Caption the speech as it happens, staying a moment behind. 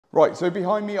Right, so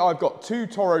behind me I've got two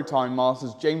Toro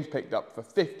Timemasters James picked up for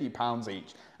 £50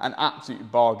 each. An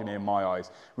absolute bargain in my eyes.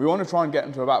 We want to try and get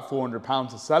them to about £400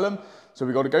 to sell them. So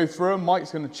we've got to go through them.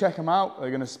 Mike's going to check them out.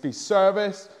 They're going to be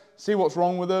serviced, see what's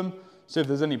wrong with them, see if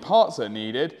there's any parts that are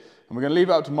needed. And we're going to leave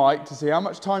it up to Mike to see how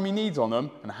much time he needs on them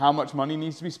and how much money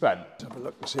needs to be spent. Let's have a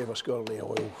look and see if it's got any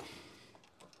oil.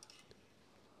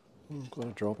 Got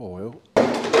a drop of oil.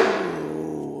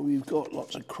 Oh, we've got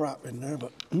lots of crap in there,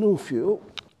 but no fuel.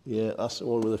 Yeah, that's the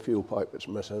one with the fuel pipe that's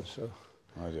missing, so.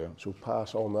 I do. So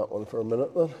pass on that one for a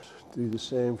minute then. Do the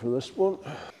same for this one.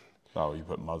 Oh, you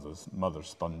put mother's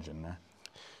sponge in there.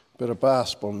 Bit of bath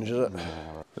sponge, is it?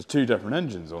 Yeah, right. There's two different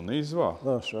engines on these as well.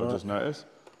 That's right. I just noticed.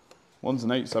 One's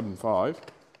an 875.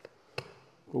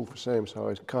 Both the same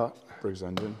size cut. Briggs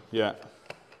engine, yeah.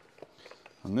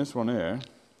 And this one here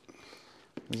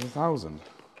is 1,000.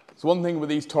 So one thing with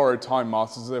these Toro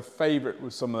Timemasters, they're a favourite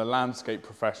with some of the landscape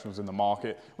professionals in the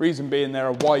market. Reason being they're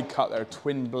a wide cut, they're a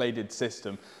twin bladed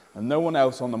system, and no one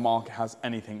else on the market has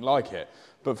anything like it.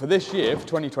 But for this year, for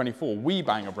 2024,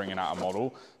 WeBang are bringing out a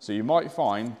model, so you might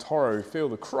find Toro feel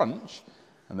the crunch,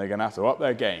 and they're going to have to up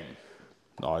their game.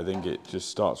 No, I think it just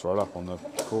starts right up on the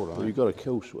cord. Well, you've got a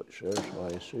kill switch there, so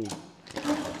I see.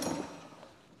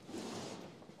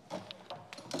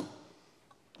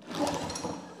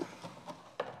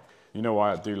 You know what I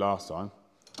had to do last time?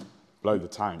 Blow the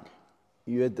tank.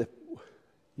 You had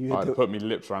I had to put my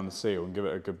lips around the seal and give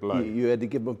it a good blow. You had to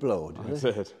give them a blow, did you?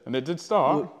 I did. And it did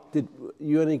start. Did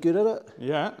you any good at it?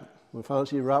 Yeah. We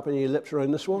fancy wrapping your lips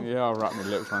around this one? Yeah, I'll wrap my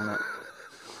lips around that.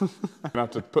 I'm going to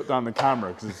have to put down the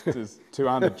camera because it's a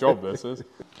two-handed job, this is.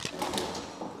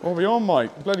 What are we on,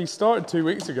 Mike? Bloody started 2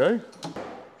 weeks ago.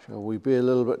 Shall we be a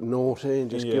little bit naughty and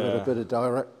just give it a bit of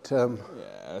direct... Yeah,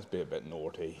 let's be a bit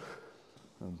naughty.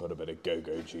 And put a bit of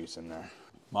go-go juice in there.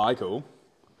 Michael,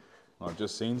 I've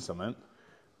just seen something.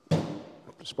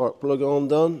 Spark plug on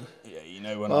done? Yeah, you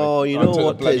know when you know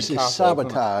what this is?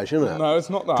 Sabotage, isn't it? No, it's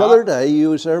not that. The other day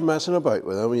you was there messing about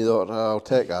with them and you thought, oh, I'll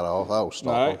take that off, I'll stop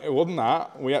No, them. it wasn't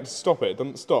that. We had to stop it. It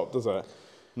doesn't stop, does it? And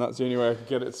that's the only way I could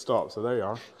get it to stop, so there you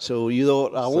are. So you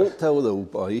thought, I won't tell the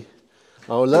old boy.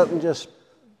 I'll let him just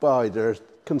bide there,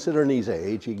 considering his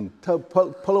age. He can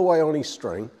pull away on his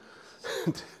string.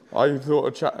 I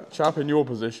thought a chap in your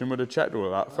position would have checked all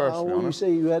of that first, to be You honest.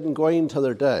 say you hadn't gone the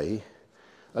other day.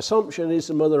 Assumption is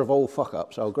the mother of all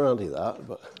fuck-ups, I'll grant you that,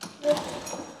 but...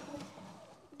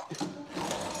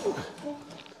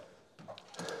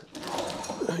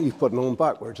 He's putting on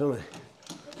backwards, isn't he?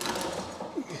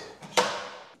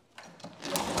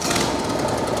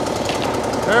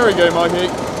 There we go, Mikey.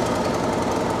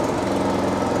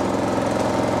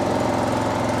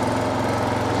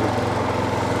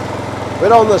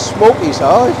 Bit on the smoky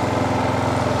side.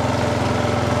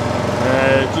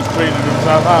 Yeah, just cleaning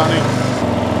himself out, hasn't he?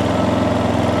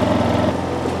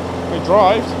 He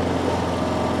drives.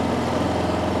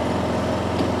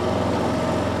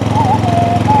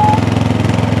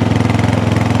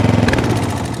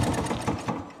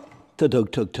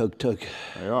 Tug, tug, tug, tug.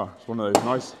 There you are. It's one of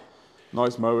those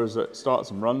nice mowers that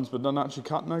starts and runs but doesn't actually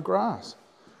cut no grass.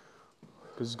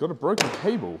 Because it's got a broken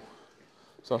cable.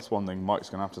 So that's one thing Mike's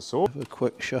going to have to sort. Have a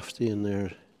quick shufty in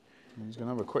there. He's going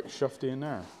to have a quick shufty in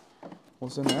there.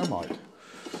 What's in there, Mike?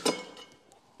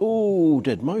 Oh,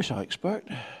 dead mouse, I expect.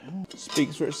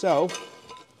 Speaks for itself.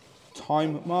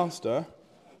 Timemaster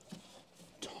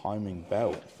timing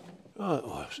belt. Right,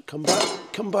 well, come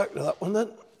back to that one then.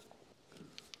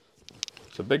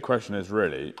 So the big question is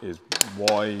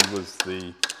why was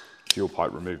the fuel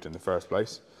pipe removed in the first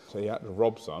place? So you had to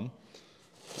rob some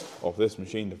off this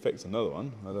machine to fix another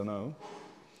one, I don't know.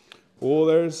 Or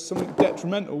there's something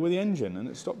detrimental with the engine and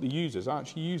it stopped the users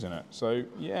actually using it. So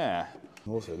yeah.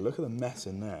 Also, look at the mess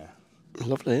in there.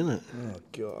 Lovely, isn't it? Oh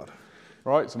God.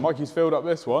 Right, so Mikey's filled up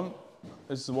this one.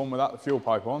 This is the one without the fuel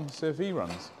pipe on. See if he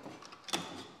runs.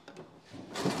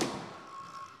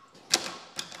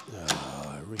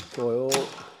 Recoil.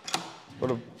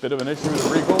 Got a bit of an issue with the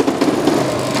recoil.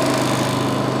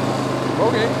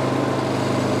 Okay.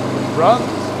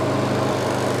 Runs.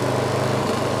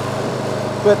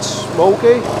 Bit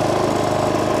smoky.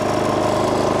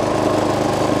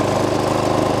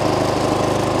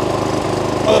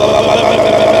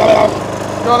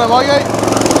 Go on then, Mikey.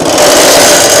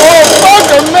 Oh,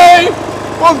 fucking me!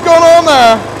 What's going on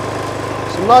there?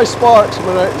 Some nice sparks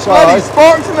coming outside. Bloody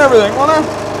sparks and everything, wasn't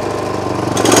there?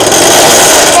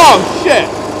 Oh, shit!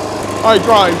 Alright,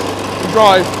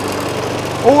 drive.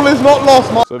 All is not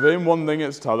lost, Mike. So being one thing,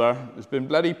 it's t'other. It's been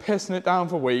bloody pissing it down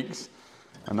for weeks,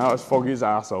 and now it's foggy as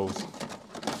assholes.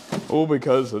 All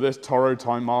because of this Toro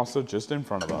Timemaster just in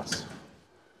front of us.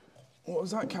 What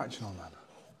was that catching on then?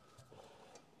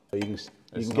 You can It's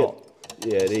get, not.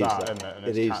 yeah, it is that, that. isn't it? And It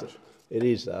it's is. catch. It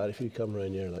is that. If you come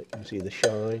around here, like you see the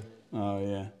shine. Oh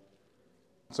yeah.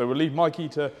 So we'll leave Mikey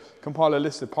to compile a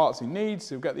list of parts he needs.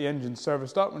 He'll get the engine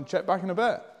serviced up and check back in a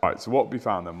bit. Right, so what have we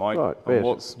found then, Mike? Right, And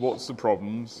what's the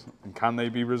problems and can they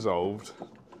be resolved?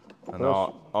 And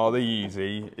are they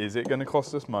easy? Is it going to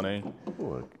cost us money?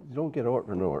 Oh, you don't get art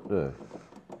and art, do you?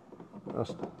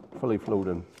 That's fully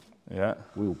floating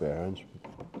wheel bearings.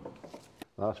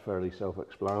 That's fairly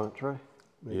self-explanatory.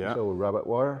 Yeah. So rabbit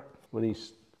wire. When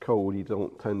he's cold, he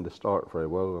don't tend to start very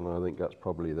well, and I think that's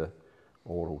probably the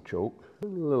auto choke. A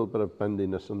little bit of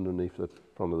bendiness underneath the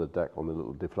front of the deck on the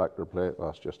little deflector plate.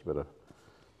 That's just a bit of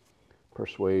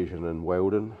persuasion and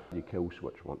welding. Your kill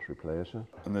switch wants replacing.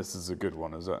 And this is a good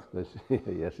one, is it?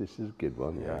 Yes, this is a good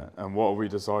one, yeah. And what have we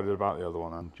decided about the other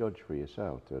one then? Judge for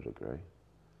yourself to a degree.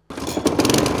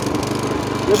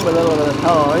 Give him a little bit of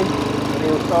time and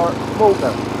he'll start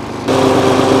smoking.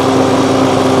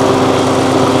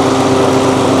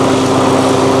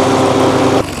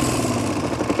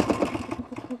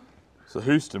 So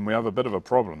Houston, we have a bit of a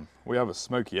problem. We have a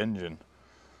smoky engine.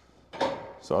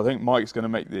 So I think Mike's going to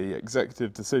make the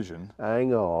executive decision.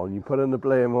 Hang on, you putting the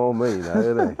blame on me now,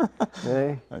 isn't he?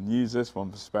 Hey? And use this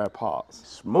one for spare parts.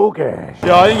 Smoky!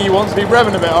 Yeah, I think he wants to be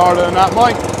revving a bit harder than that,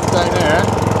 Mike. Down there.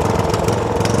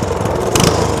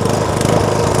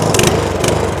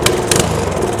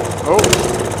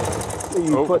 Oh!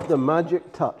 You put the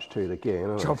magic touch to it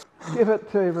again. Give it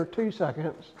to him for 2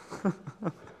 seconds.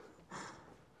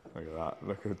 Look at that,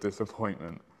 look at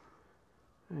disappointment.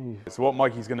 So what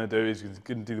Mikey's going to do is he's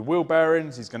going to do the wheel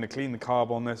bearings, he's going to clean the carb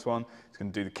on this one, he's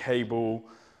going to do the cable,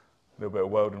 a little bit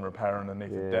of welding repair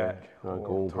underneath the deck. I'll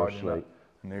go for sleep.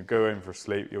 And he'll go in for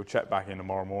sleep, you'll check back in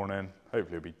tomorrow morning,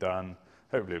 hopefully it'll be done,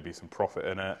 hopefully there'll be some profit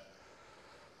in it.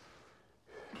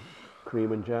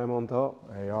 Cream and jam on top.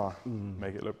 There you are,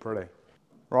 make it look pretty.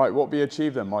 Right, what be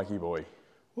achieved then, Mikey boy?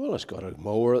 Well, it's got a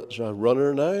mower that's a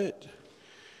runner now.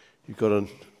 You've got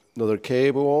another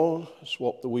cable on,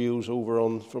 swap the wheels over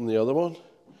on from the other one,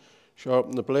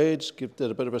 sharpen the blades, give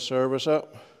it a bit of a service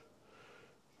up.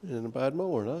 In a bad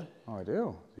mower now.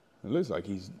 Ideal. It looks like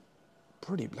he's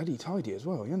pretty bloody tidy as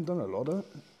well. He hasn't done a lot of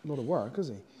work, has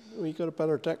he? Well, he got a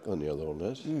better deck than the other one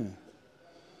does. Yeah.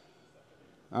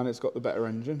 And it's got the better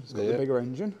engine. It's got the bigger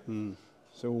engine.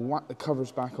 So we'll whack the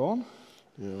covers back on.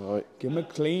 Yeah, right. Give him a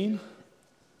clean.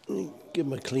 Give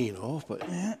him a clean off, but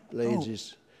blades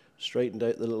is straightened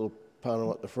out the little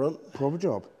panel at the front. Proper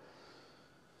job.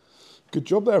 Good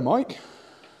job there, Mike.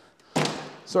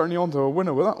 Certainly onto a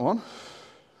winner with that one.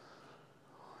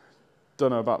 Don't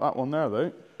know about that one there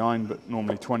though. 9, but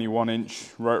normally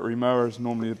 21-inch rotary mower is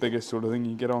normally the biggest sort of thing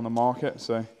you get on the market.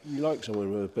 So you like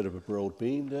someone with a bit of a broad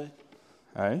beam, do you?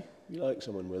 Hey? You like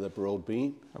someone with a broad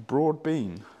beam? A broad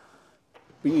beam?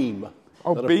 Beam.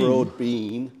 Oh, not beam. A broad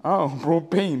bean. Oh, broad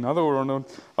bean. I thought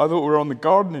we were on the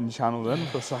gardening channel then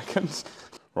for a second.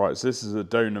 Right, so this is a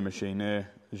donor machine here.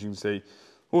 As you can see,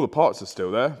 all the parts are still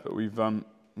there, but we've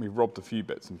robbed a few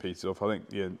bits and pieces off. I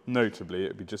think, notably,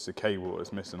 it'd be just the cable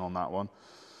that's missing on that one.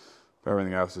 But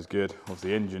everything else is good. Obviously,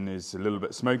 the engine is a little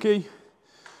bit smoky,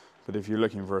 but if you're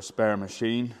looking for a spare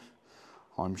machine,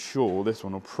 I'm sure this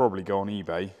one will probably go on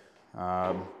eBay.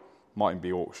 Mightn't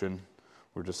be auction.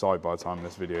 We'll decide by the time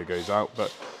this video goes out.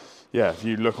 But yeah, if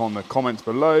you look on the comments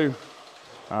below,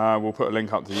 we'll put a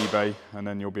link up to eBay, and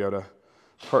then you'll be able to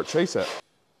purchase it.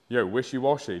 Yo,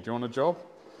 wishy-washy, do you want a job?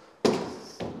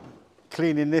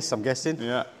 Cleaning this, I'm guessing.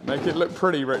 Yeah, make it look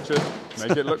pretty, Richard.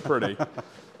 Make it look pretty.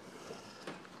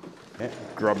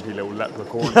 Grumpy little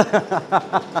leprechaun.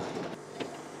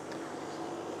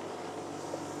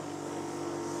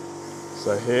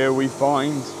 So here we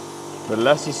find the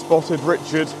lesser spotted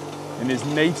Richard in his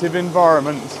native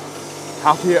environment,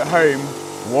 happy at home,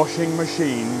 washing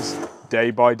machines day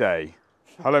by day.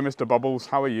 Hello, Mr. Bubbles,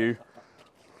 how are you?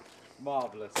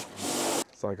 Marvellous.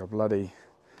 It's like a bloody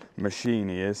machine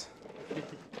he is.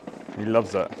 He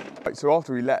loves it. Right, so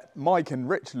after we let Mike and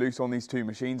Rich loose on these two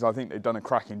machines, I think they've done a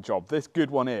cracking job. This good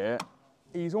one here,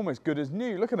 he's almost good as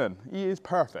new. Look at him, he is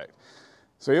perfect.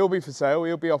 So he'll be for sale,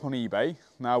 he'll be up on eBay.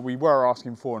 Now we were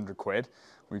asking 400 quid.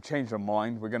 We've changed our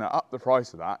mind, we're gonna up the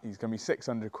price of that. He's gonna be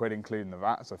 600 quid including the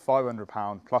VAT, so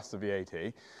 £500 plus the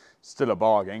VAT. Still a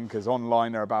bargain, because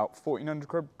online they're about 1,400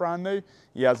 quid brand new.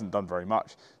 He hasn't done very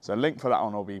much. So link for that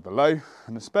one will be below.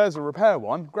 And the spares and repair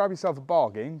one, grab yourself a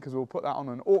bargain, because we'll put that on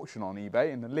an auction on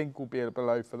eBay, and the link will be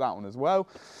below for that one as well.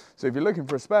 So if you're looking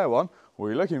for a spare one, or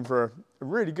you're looking for a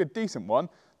really good, decent one,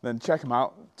 then check them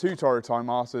out. 2 Toro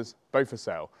Timemasters, both for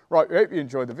sale. Right, we hope you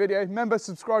enjoyed the video. Remember,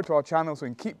 subscribe to our channel so we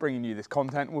can keep bringing you this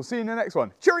content. We'll see you in the next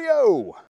one. Cheerio!